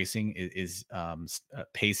style of racing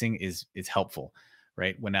pacing is helpful,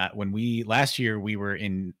 right? When we last year we were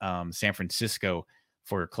in San Francisco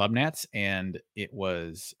for Club Nats, and there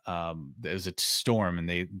was a storm and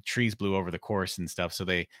the trees blew over the course and stuff. So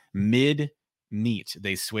they mid meet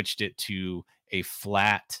they switched it to a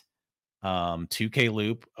flat 2K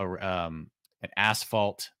loop, or an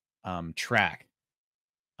asphalt track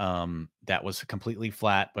that was completely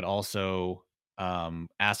flat, but also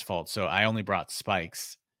asphalt. So I only brought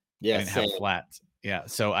spikes. I yeah, didn't same. have flats. Yeah.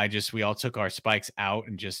 So we all took our spikes out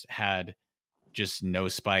and just had just no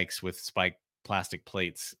spikes with spike plastic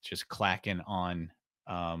plates just clacking on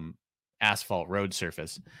asphalt road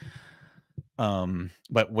surface.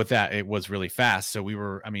 But with that, it was really fast.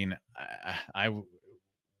 So I mean,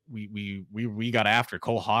 we got after.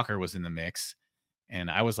 Cole Hawker was in the mix,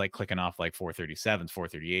 and I was like clicking off like 437s,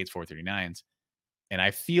 438s, 439s. And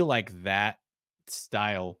I feel like that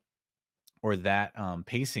style or that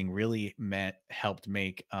pacing really helped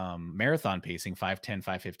make marathon pacing 5:10,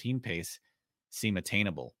 5:15 pace seem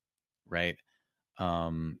attainable, right?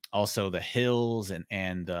 Also the hills and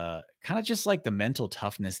kind of just like the mental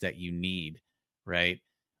toughness that you need, right?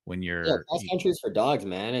 When Yeah, you're cross country is for dogs,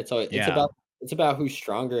 man. yeah, It's about who's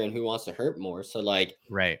stronger and who wants to hurt more. So, like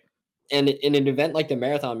right, and in an event like the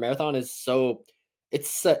marathon is so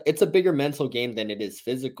it's a bigger mental game than it is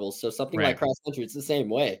physical. So something like right. cross country, it's the same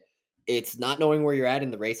way. It's not knowing where you're at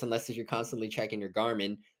in the race unless you're constantly checking your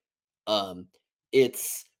Garmin. Um,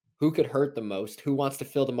 it's who could hurt the most, who wants to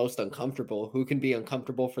feel the most uncomfortable, who can be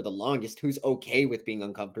uncomfortable for the longest, who's okay with being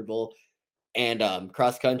uncomfortable. And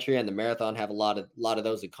cross country and the marathon have a lot of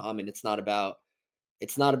those in common. It's not about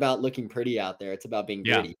looking pretty out there. It's about being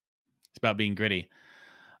Yeah, gritty. it's about being gritty.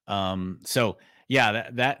 So yeah,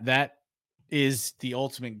 that is the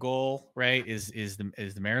ultimate goal, right? Is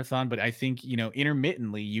the marathon, but I think,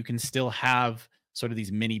 intermittently you can still have sort of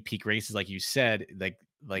these mini peak races like you said, like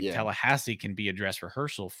Yeah. Tallahassee can be a dress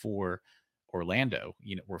rehearsal for Orlando.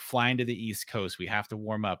 We're flying to the East Coast. We have to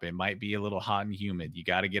warm up. It might be a little hot and humid. You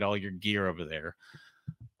got to get all your gear over there,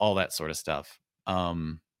 all that sort of stuff.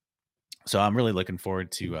 So I'm really looking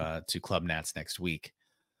forward to Club Nats next week.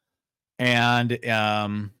 And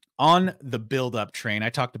on the build up train, I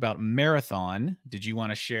talked about marathon. Did you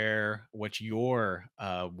want to share what your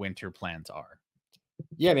winter plans are?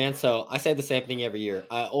 Yeah, man. So I say the same thing every year.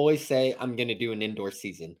 I always say I'm going to do an indoor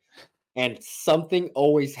season, and something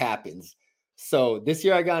always happens. So this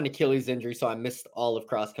year I got an Achilles injury, so I missed all of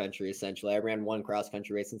cross country essentially. I ran one cross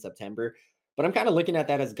country race in September, but I'm kind of looking at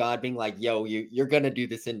that as God being like, "Yo, you're gonna do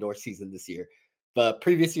this indoor season this year." But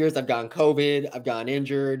previous years I've gotten COVID, I've gotten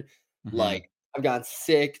injured, Hmm. like I've gotten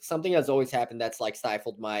sick. Something has always happened that's like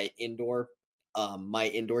stifled my indoor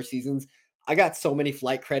seasons. I got so many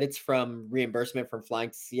flight credits from reimbursement from flying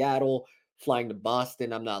to Seattle, flying to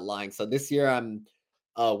Boston. I'm not lying. So this year I'm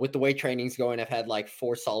with the way training's going, I've had like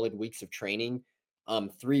 4 solid weeks of training.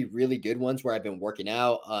 3 really good ones where I've been working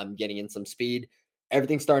out, getting in some speed.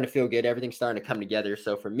 Everything's starting to feel good. Everything's starting to come together.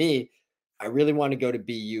 So for me, I really want to go to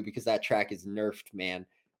BU because that track is nerfed, man.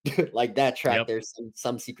 Like that track, Yep. there's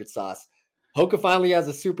some secret sauce. Hoka finally has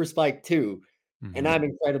a super spike too, and Hmm. I'm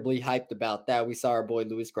incredibly hyped about that. We saw our boy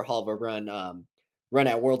Luis Grijalva run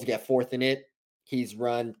at Worlds, get fourth in it. He's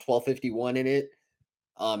run 12:51 in it.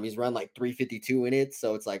 He's run like 3:52 in it.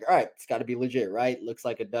 So it's like, all right, it's got to be legit, right? Looks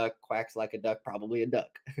like a duck, quacks like a duck, probably a duck.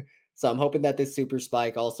 So I'm hoping that this super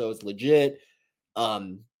spike also is legit.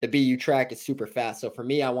 The BU track is super fast. So for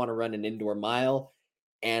me, I want to run an indoor mile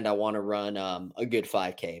and I want to run a good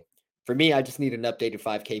 5K. For me, I just need an updated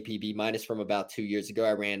 5K PB minus from about 2 years ago.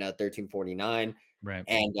 I ran 13:49, Right.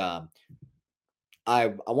 and I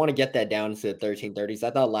want to get that down to the 13:30s. I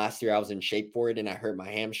thought last year I was in shape for it and I hurt my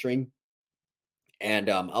hamstring, and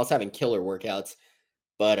I was having killer workouts.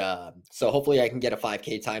 But so hopefully I can get a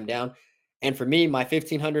 5K time down. And for me, my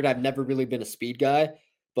 1500, I've never really been a speed guy,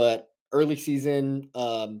 but early season,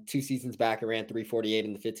 2 seasons back, I ran 3:48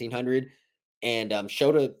 in the 1500, and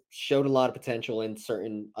showed a lot of potential in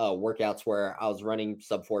certain workouts where I was running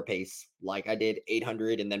sub 4 pace. Like I did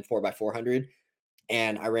 800 and then 4x400,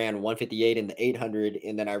 and I ran 158 in the 800,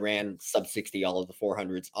 and then I ran sub 60 all of the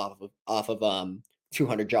 400s off of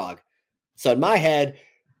 200 jog. So in my head,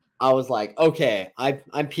 I was like, okay,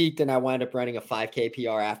 I'm peaked and I wound up running a 5K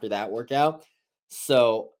PR after that workout.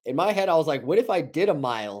 So in my head, I was like, what if I did a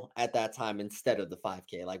mile at that time instead of the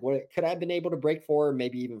 5K? Like, what could I have been able to break for, or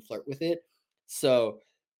maybe even flirt with it? So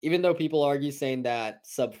even though people argue saying that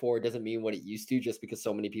sub 4 doesn't mean what it used to just because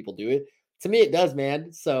so many people do it, to me it does,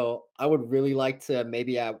 man. So I would really like to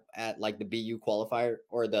maybe at like the BU qualifier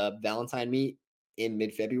or the Valentine meet in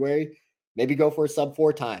mid-February, maybe go for a sub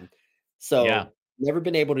 4 time. Yeah. So never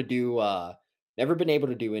been able to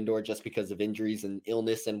do indoor just because of injuries and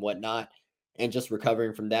illness and whatnot, and just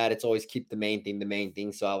recovering from that. It's always keep the main thing the main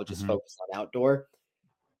thing, so I would just Hmm. focus on outdoor.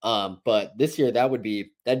 But this year that'd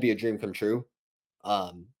be a dream come true.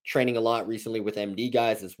 Training a lot recently with MD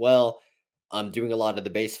guys as well. I'm doing a lot of the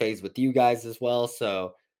base phase with you guys as well.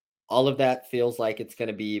 So all of that feels like it's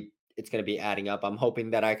gonna be adding up. I'm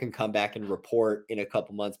hoping that I can come back and report in a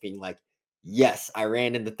couple months being like, yes, I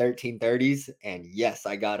ran in the 13:30s, and yes,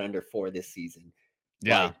 I got under 4 this season.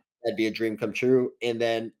 Yeah. Like that'd be a dream come true. And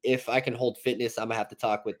then if I can hold fitness, I'm gonna have to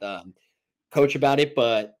talk with coach about it.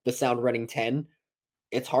 But the sound running 10,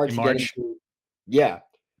 it's hard In to get March. into. Yeah,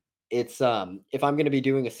 it's if I'm gonna be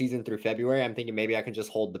doing a season through February, I'm thinking maybe I can just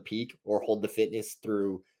hold the peak or hold the fitness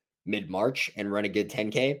through mid-March and run a good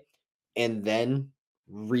 10K and then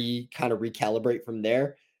kind of recalibrate from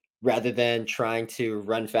there rather than trying to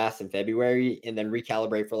run fast in February and then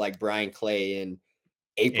recalibrate for like Brian Clay in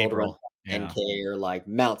April to run April. a fast Yeah. 10K or like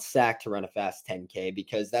Mount Sac to run a fast 10K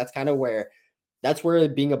because that's where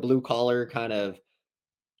being a blue collar kind of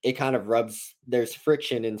rubs there's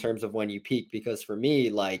friction in terms of when you peak because for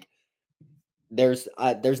me like there's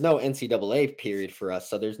no NCAA period for us,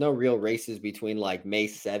 so there's no real races between like May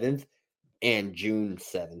 7th and June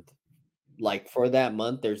 7th. Like for that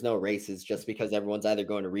month, there's no races just because everyone's either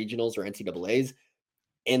going to regionals or NCAAs,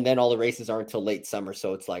 and then all the races aren't until late summer.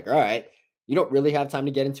 So it's like, all right, you don't really have time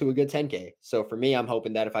to get into a good 10K. So for me, I'm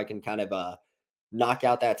hoping that if I can kind of knock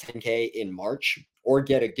out that 10K in March or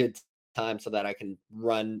get a good time so that I can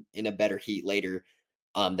run in a better heat later,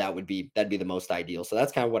 that'd be the most ideal. So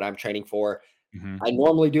that's kind of what I'm training for. Hmm. I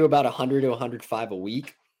normally do about 100 to 105 a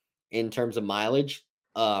week in terms of mileage.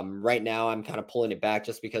 Right now, I'm kind of pulling it back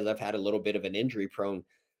just because I've had a little bit of an injury prone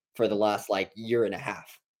for the last like year and a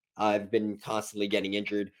half. I've been constantly getting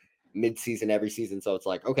injured mid-season every season. So it's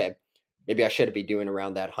like, okay, maybe I should be doing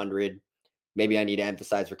around that 100. Maybe I need to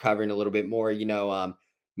emphasize recovering a little bit more,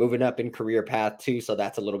 moving up in career path too. So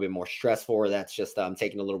that's a little bit more stressful. Or that's just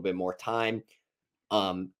taking a little bit more time.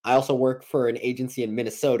 I also work for an agency in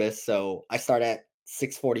Minnesota, so I start at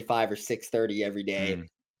 6:45 or 6:30 every day. Mm.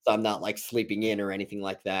 So I'm not like sleeping in or anything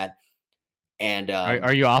like that. And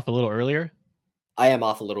Are you off a little earlier? I am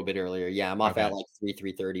off a little bit earlier. Yeah, I'm off at Okay. like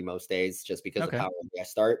 3:30 most days just because of Okay. how early I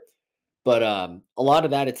start. But a lot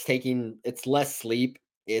of that it's less sleep.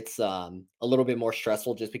 It's a little bit more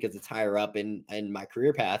stressful just because it's higher up in my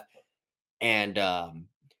career path. And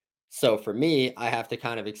so for me, I have to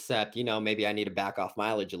kind of accept, maybe I need to back off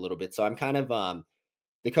mileage a little bit. So I'm kind of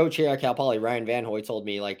the coach here at Cal Poly, Ryan Van Hoy, told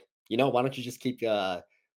me like, why don't you just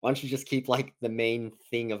keep like the main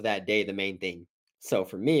thing of that day, the main thing. So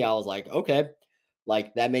for me, I was like, okay,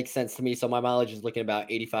 like that makes sense to me. So my mileage is looking about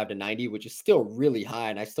 85 to 90, which is still really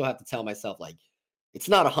high. And I still have to tell myself like it's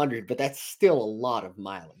not 100, but that's still a lot of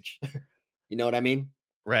mileage. You know what I mean?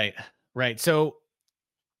 Right. Right. So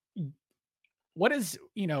what is,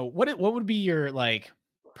 what would be your like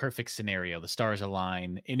perfect scenario? The stars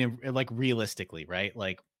align like realistically, right?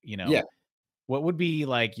 Like, Yeah. what would be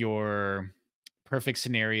like your perfect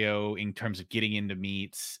scenario in terms of getting into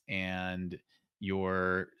meets and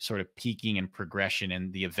your sort of peaking and progression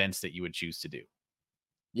and the events that you would choose to do?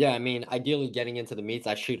 Yeah, I mean, ideally getting into the meets,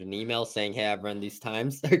 I shoot an email saying, "Hey, I've run these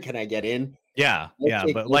times. Can I get in?" Yeah, Let's yeah,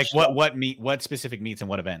 take but let's like start. what specific meets and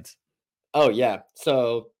what events? Oh yeah.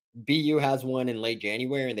 So BU has one in late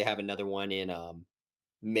January and they have another one in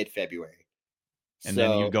mid-February. And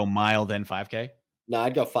then you So go mile, then 5K, no,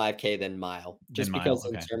 I'd go 5K then mile, then just mile. because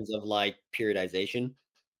in Okay, terms of like periodization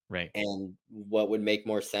right. and what would make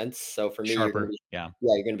more sense. So for me, Sharper. Yeah.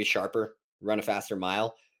 you're gonna be sharper, run a faster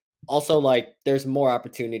mile. Also, like there's more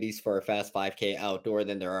opportunities for a fast 5K outdoor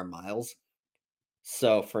than there are miles.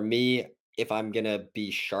 So for me, if I'm gonna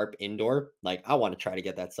be sharp indoor, like I want to try to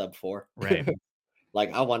get that sub 4. Right.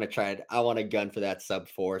 Like I want to try it. I want to gun for that sub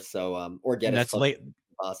 4. So or get And as that's close late as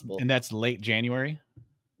possible. and that's late January?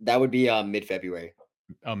 That would be mid February.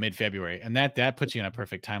 Oh, mid-February. And that puts you in a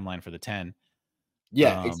perfect timeline for the 10.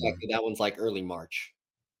 Yeah, Um, exactly. That one's like early March.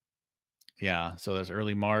 yeah, so there's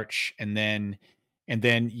early March, and then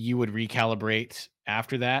you would recalibrate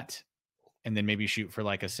after that, and then maybe shoot for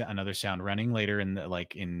like another sound running later in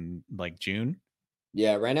June.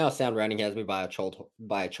 Yeah, right now sound running has me by a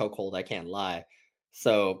chokehold. I can't lie.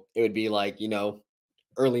 So it would be like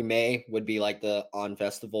early May would be like the on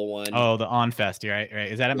festival one. Oh, the On Fest, right,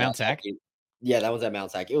 right. Is that at Yeah, Mount Sac? yeah, that one's at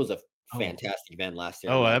Mount Sac. It was a Oh. fantastic event last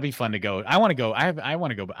year. I'm Oh, not that'd be fun to go. I wanna go. I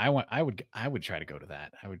wanna go, but I would try to go to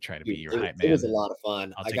that. I would try to be dude. your It, hype it was a man. lot of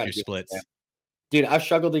fun. I'll I take got to your give it to them. splits. Dude, I've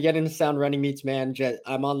struggled to get into sound running meets, man.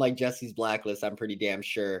 I'm on like Jesse's blacklist. I'm pretty damn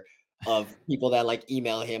sure of people that like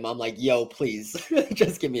email him. I'm like, yo, please,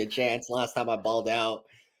 just give me a chance. Last time I balled out,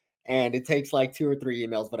 and it takes like 2 or 3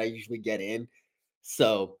 emails, but I usually get in.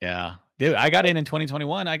 So Yeah. Dude, I got in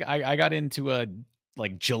 2021. I got into a,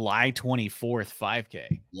 like, July 24th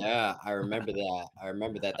 5K. yeah, I remember that. I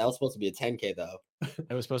remember that. That was supposed to be a 10K though.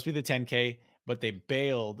 It was supposed to be the 10K, but they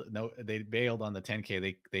bailed. No, they bailed on the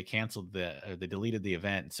 10K. They canceled they deleted the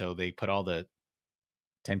event, so they put all the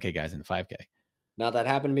 10K guys in the 5K. Now that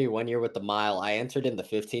happened to me one year with the mile. I entered in the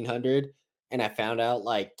 1500, and I found out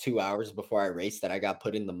like 2 hours before I raced that I got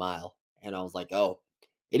put in the mile, and I was like, oh,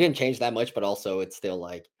 it didn't change that much, but also it's still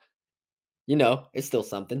like, it's still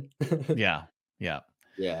something. Yeah. Yeah.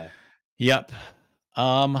 Yeah. Yep.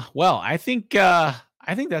 Well, I think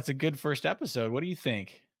that's a good first episode. What do you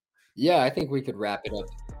think? Yeah, I think we could wrap it up.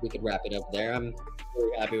 We could wrap it up there. I'm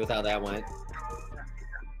very happy with how that went.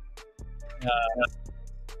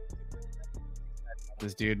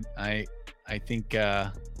 This dude, I think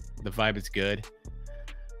the vibe is good.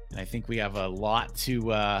 And I think we have a lot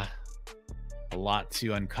to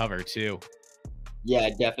uncover too. Yeah,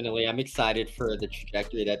 definitely. I'm excited for the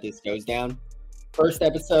trajectory that this goes down. First Yeah.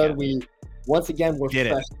 episode, once again we're Get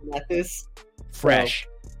it. freshmen at this. So Fresh.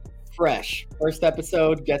 fresh. First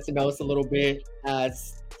episode, get to know us a little bit.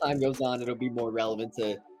 As time goes on, it'll be more relevant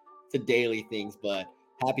to daily things. But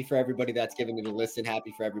happy for everybody that's giving it a listen.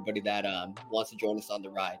 Happy for everybody that wants to join us on the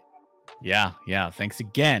ride. Yeah, yeah. Thanks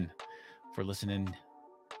again for listening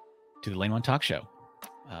to the Lane One Talk Show.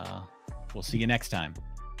 Uh, we'll see you next time.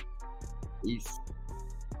 Peace.